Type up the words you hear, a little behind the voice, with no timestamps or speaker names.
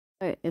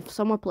Hey, if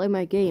someone play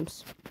my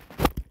games,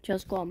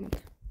 just comment.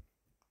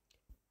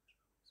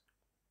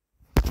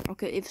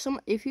 Okay,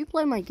 if you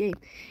play my game,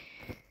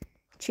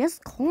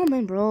 just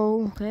comment,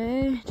 bro.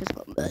 Okay, just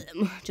comment.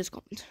 Just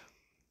comment.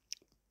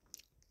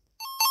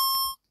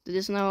 This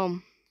is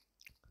now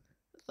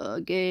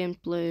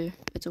gameplay.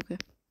 It's okay.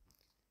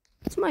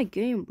 It's my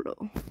game, bro.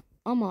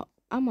 I'm a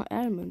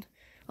admin.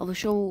 I will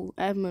show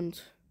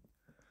admin.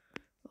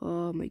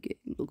 Oh my game.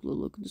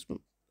 Look this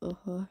one.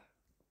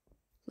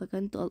 Like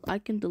I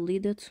can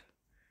delete it.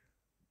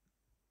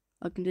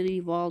 I can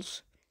delete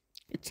walls.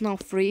 It's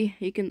not free.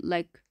 You can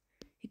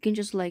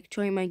just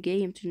join my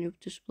game to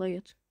just play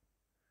it.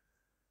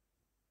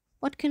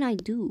 What can I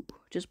do?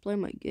 Just play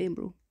my game,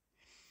 bro.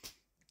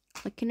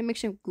 Like, can I make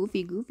some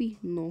goofy?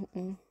 No.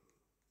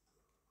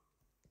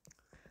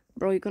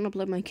 Bro, you're gonna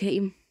play my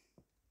game.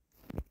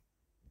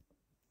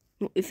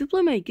 No, if you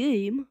play my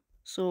game,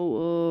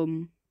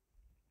 so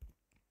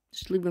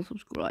just leave and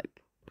subscribe.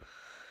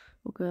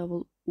 Okay, I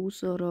will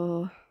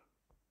also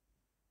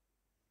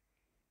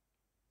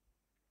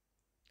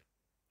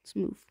let's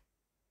move.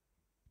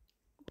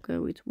 Okay,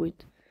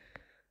 wait.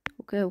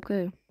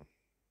 Okay.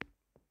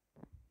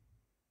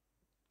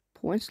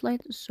 Point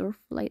slide, surf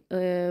light,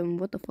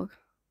 what the fuck?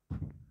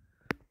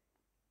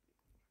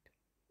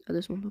 Oh,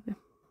 this one, okay.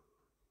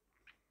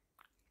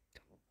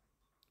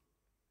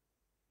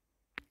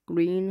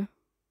 Green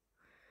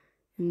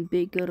and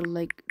bigger,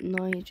 like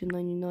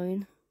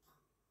 999.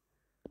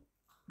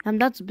 And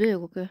that's big,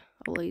 okay.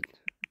 Oh wait.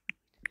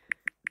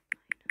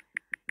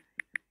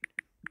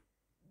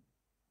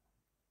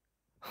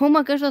 Oh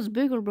my gosh, that's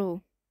bigger,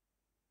 bro.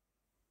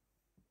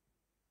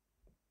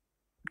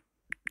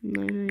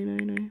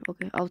 999.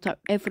 Okay, I'll type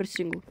every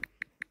single.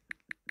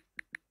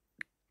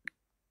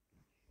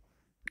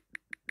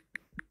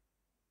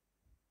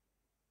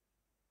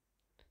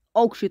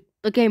 Oh shit,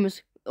 the game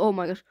is. Oh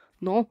my gosh,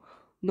 no,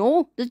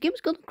 this game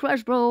is gonna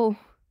crash, bro.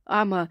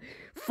 I'm a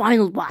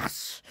final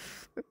boss.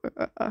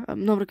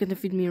 I'm nobody can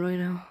defeat me right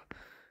now.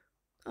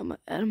 I'm a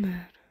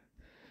admin.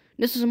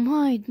 This is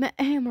my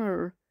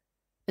hammer.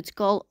 It's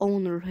called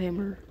owner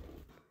hammer.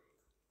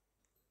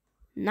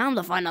 Now I'm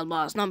the final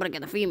boss. Nobody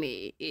can defeat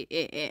me.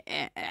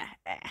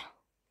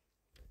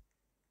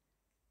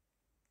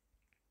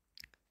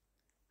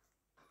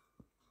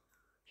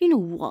 You know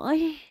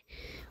why?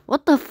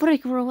 What the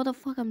frick, bro? What the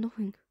fuck I'm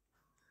doing?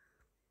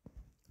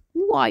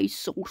 Why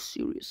so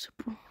serious,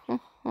 bro?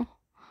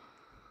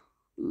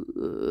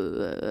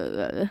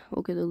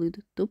 Okay, delete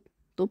it.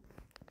 Top.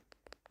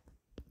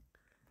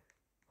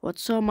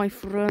 What's up, my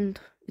friend?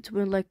 It's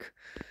been like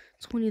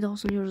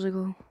 20,000 years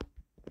ago.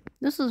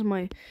 This is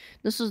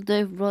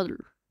Dave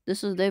brother.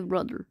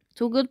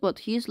 Too good, but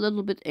he's a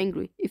little bit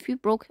angry. If you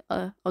broke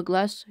a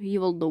glass, he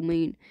will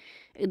domain.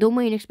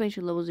 Domain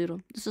expansion level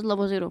 0. This is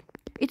level 0.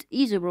 It's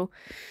easy, bro.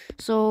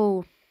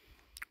 So,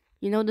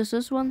 you know this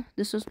is one.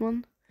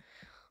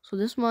 So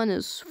this one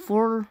is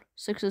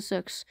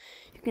 466.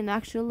 You can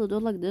actually do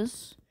it like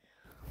this.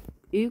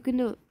 You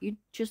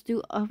just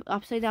do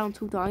upside down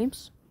 2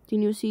 times.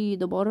 Then you see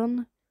the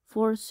button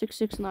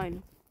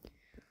 4669.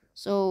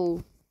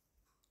 So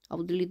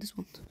I'll delete this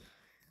one.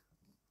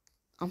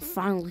 I'm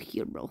finally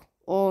here, bro.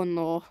 Oh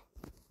no,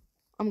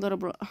 I'm gonna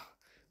bruh.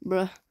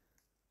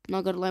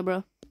 Not gonna lie,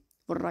 bruh.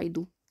 What did I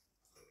do?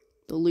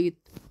 Delete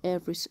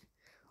everything.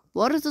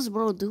 What is this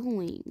bro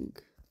doing?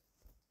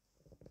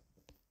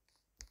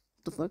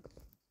 What the fuck?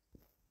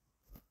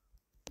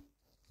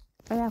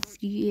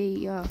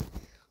 Yeah.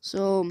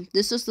 So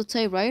this is the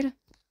tape, right?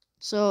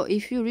 So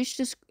if you reach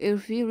this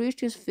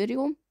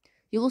video,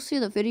 you will see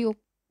the video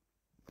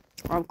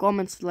or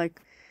comments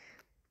like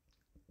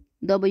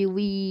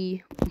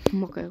WV.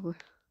 Okay.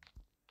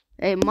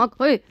 Hey,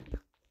 hey!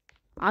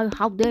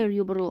 How dare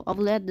you, bro? I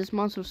will add this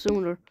monster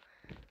sooner.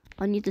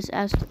 I need this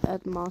add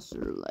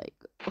monster. Like,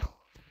 oh.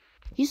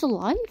 He's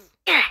alive?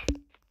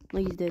 No,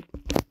 he's dead.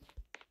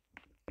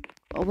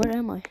 Oh, where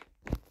am I?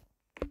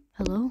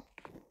 Hello?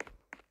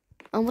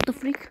 And what the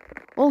freak?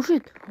 Oh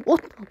shit!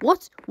 What?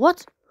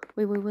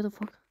 Wait, what the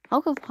fuck?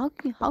 How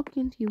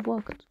can he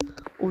walk?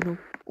 Oh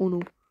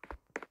no!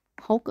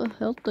 How the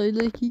hell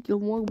did he can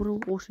walk, bro?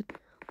 Oh shit!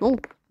 No!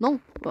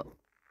 What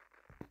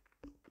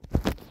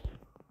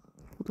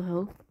the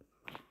hell?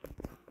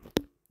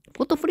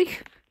 What the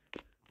freak?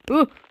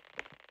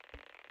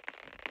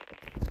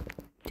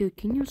 Dude,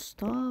 can you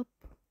stop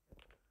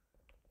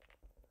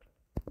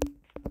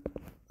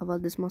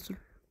about this monster?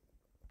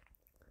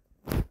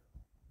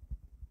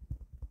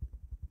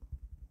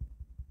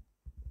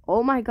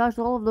 Oh my gosh,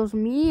 all of those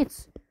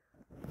meats!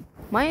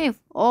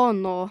 Oh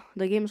no,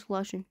 the game is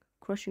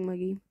crushing my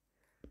game.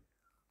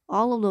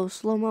 All of those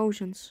slow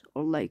motions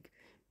are like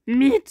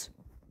meat.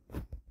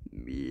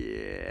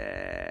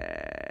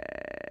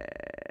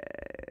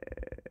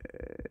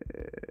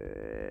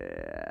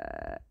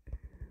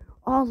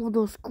 All of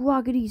those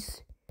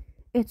quaggities.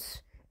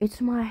 It's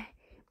my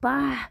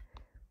I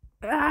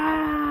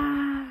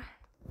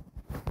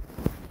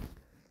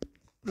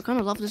kind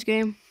of love this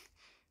game.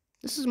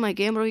 This is my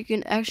game, bro. You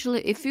can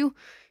actually, if you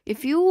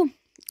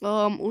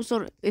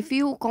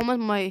comment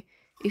my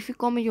If you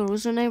comment your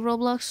username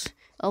Roblox,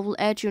 I will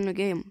add you in the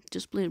game.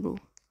 Just please, bro.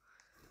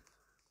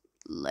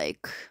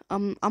 Like,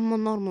 I'm a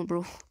normal,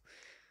 bro.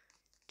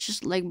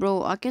 Just like,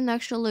 bro, I can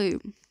actually.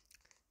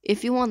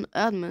 If you want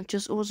admin,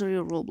 just user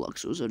your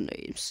Roblox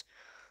usernames.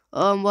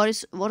 What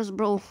is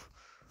bro?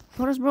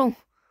 What is bro?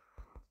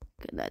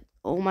 Okay, that.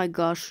 Oh my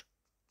gosh.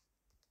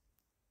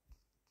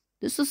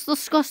 This is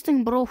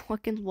disgusting, bro. I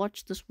can't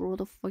watch this, bro. What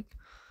the fuck?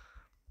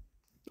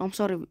 I'm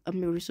sorry.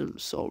 I'm really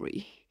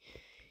sorry.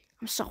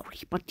 I'm sorry,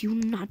 but you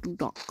not do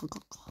that.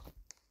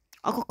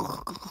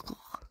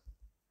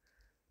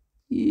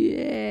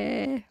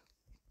 Yeah.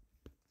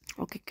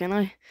 Okay, can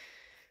I?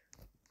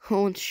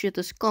 Oh shit,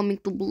 is coming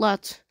to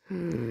blood.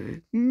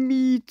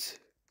 Meat.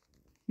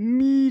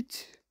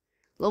 Meat.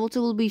 Level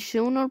 2 will be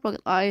sooner,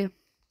 but I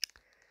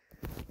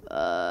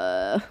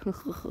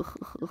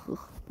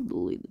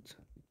delete it.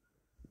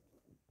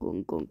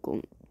 Gong.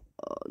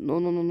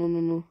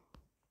 No.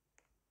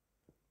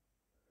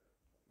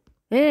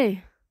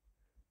 Hey,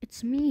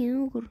 it's me,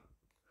 Igor.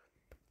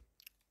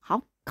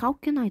 How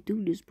can I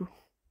do this, bro?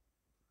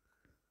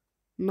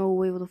 No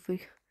way, what the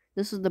fuck?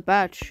 This is the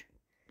badge.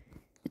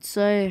 It's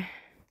a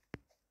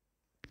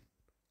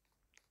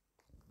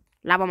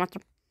lava monster.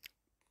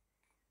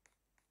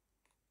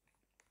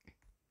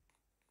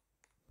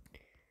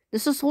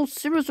 This is whole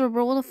series,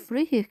 bro. What the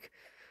freak?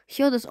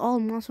 Yo, this all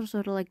monsters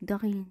are like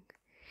dying.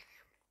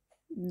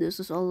 This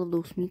is all of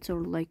those meats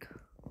are like.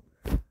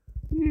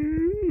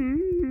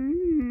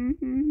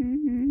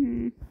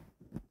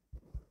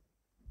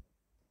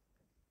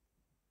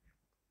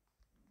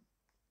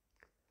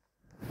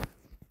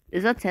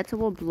 Is that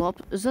Tetsuo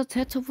Blob? Is that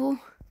Tetsuo?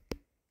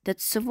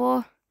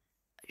 Tetsuo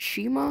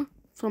Shima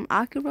from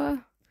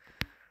Akira?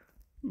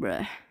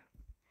 Bruh.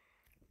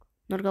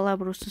 Not gonna lie,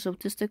 bro, is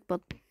autistic,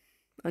 but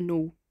I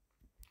know.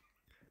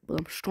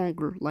 But I'm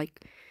stronger,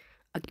 like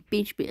a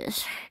bench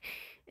press.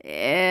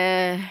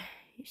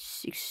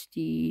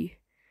 60,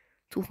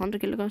 200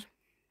 kilograms.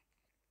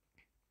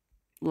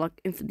 Like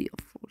infinity,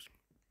 of course.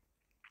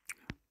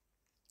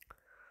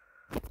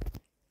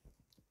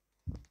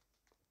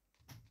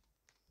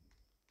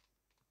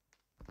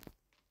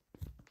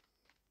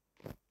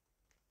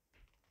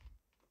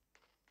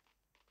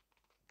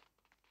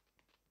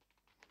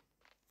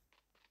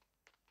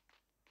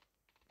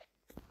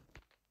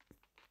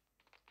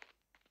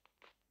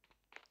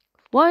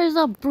 Why is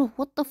that, bro?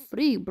 What the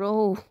freak,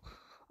 bro?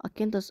 I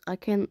can't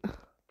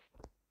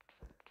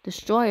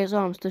destroy his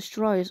arms.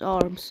 Destroy his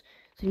arms.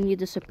 Then he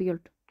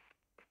disappeared.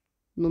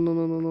 No,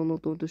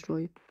 don't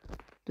destroy it.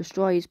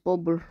 Destroy his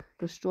bobber.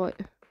 Destroy.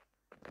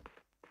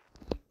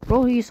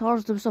 Bro, his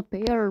arms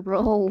disappeared,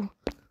 bro.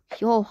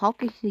 Yo, how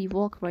can he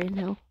walk right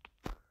now?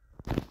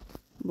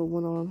 But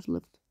one arm's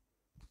left.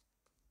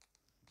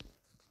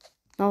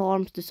 Now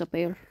arms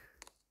disappear.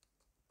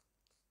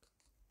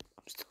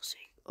 I'm still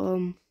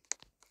saying.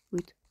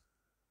 Wait.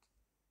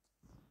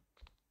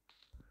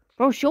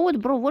 Bro, show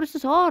it, bro. What is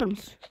his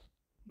arms?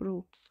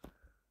 Bro.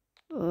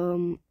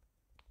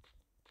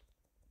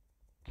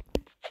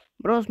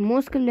 Bro's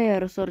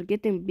muscles are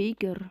getting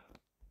bigger.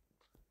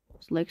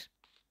 His legs.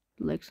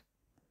 I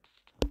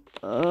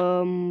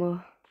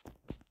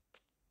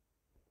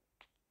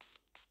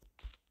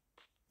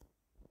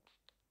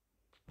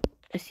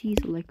see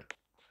his leg.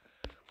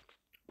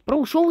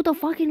 Bro, show the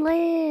fucking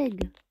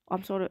leg.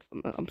 I'm sorry.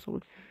 I'm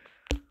sorry.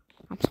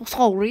 I'm so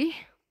sorry.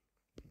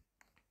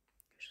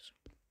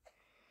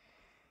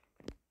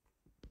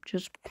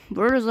 Just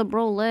where is the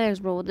bro legs,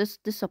 bro? This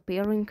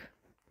disappearing.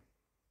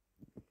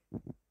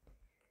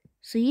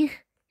 See?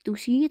 Do you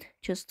see it?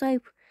 Just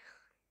type.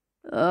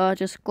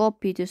 Just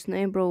copy this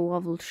name, bro. I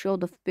will show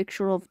the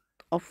picture of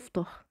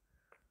the.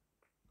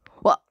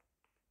 What?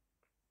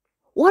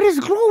 What is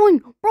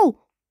growing, bro?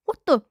 What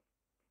the?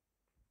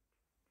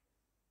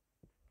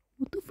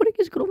 What the frick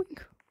is growing?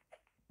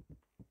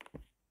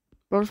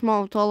 Bro,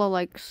 small, taller,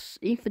 like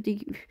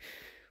infinity.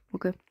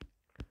 Okay.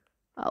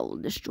 I will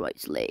destroy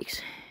its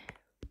legs.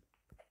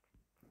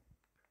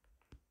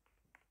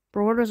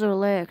 Bro, what is her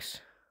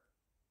legs?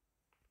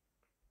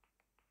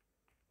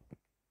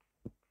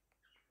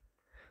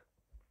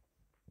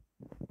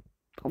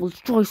 I will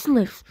destroy its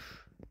legs.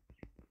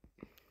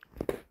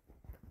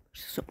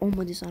 So, oh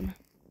my design.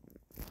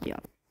 Yeah.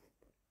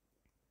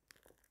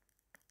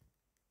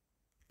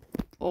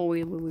 Oh,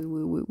 wait.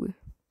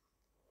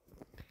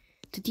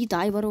 Did he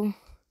die, bro?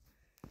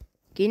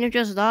 Can you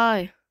just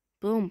die?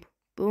 Boom.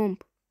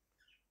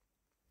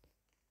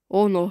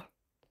 Oh no.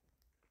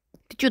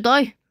 Did you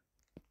die?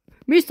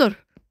 Mister!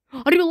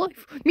 Are you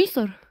alive?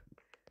 Mister!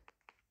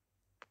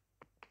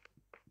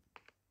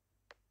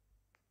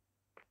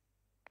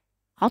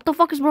 How the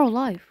fuck is bro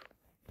alive?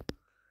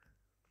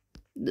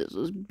 This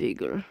is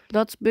bigger.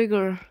 That's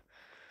bigger.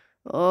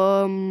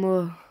 I don't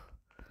know.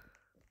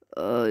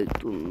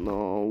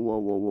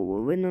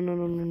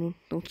 Whoa. No.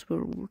 Don't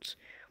swear words.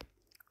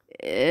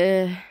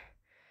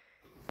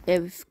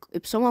 If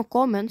someone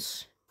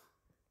comments,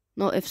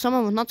 no, if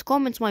someone not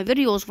comments my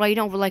videos right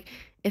now, like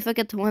if I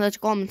get one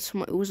that comments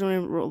my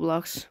username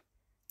Roblox,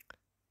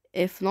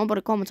 if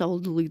nobody comments, I will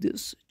delete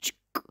this.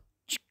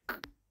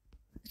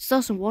 It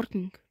doesn't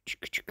working.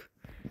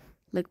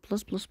 Like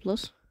plus plus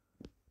plus.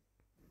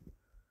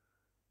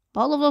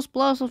 All of those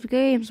plus of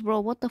games, bro.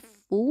 What the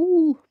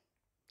fool?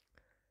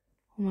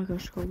 Oh my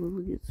gosh, how will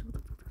it?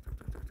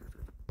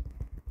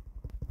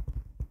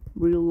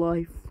 Real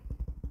life.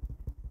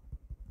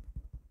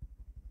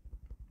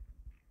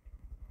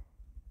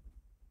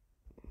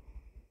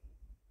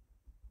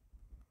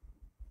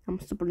 I'm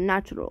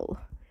supernatural.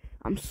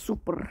 I'm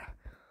super.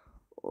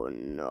 Oh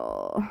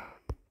no.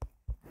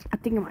 I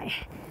think my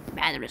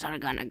batteries are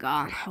gonna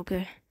gone.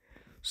 Okay.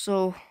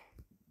 So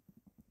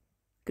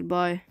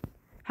goodbye.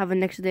 Have a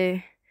next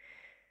day.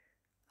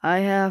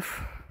 I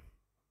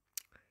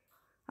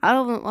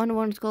don't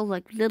want to call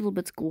like little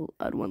bit school.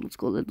 I don't want to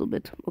call little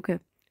bit. Okay.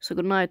 So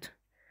good night.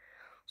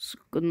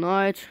 Good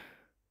night.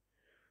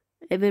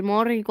 Every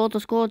morning you go to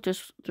school,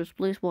 just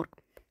please work.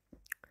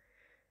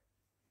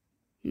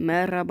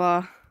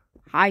 Merhaba.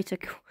 Hi,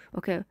 check.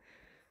 Okay.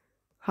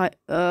 Hi.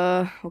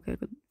 Okay.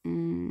 Good.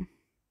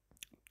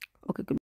 Okay. Good.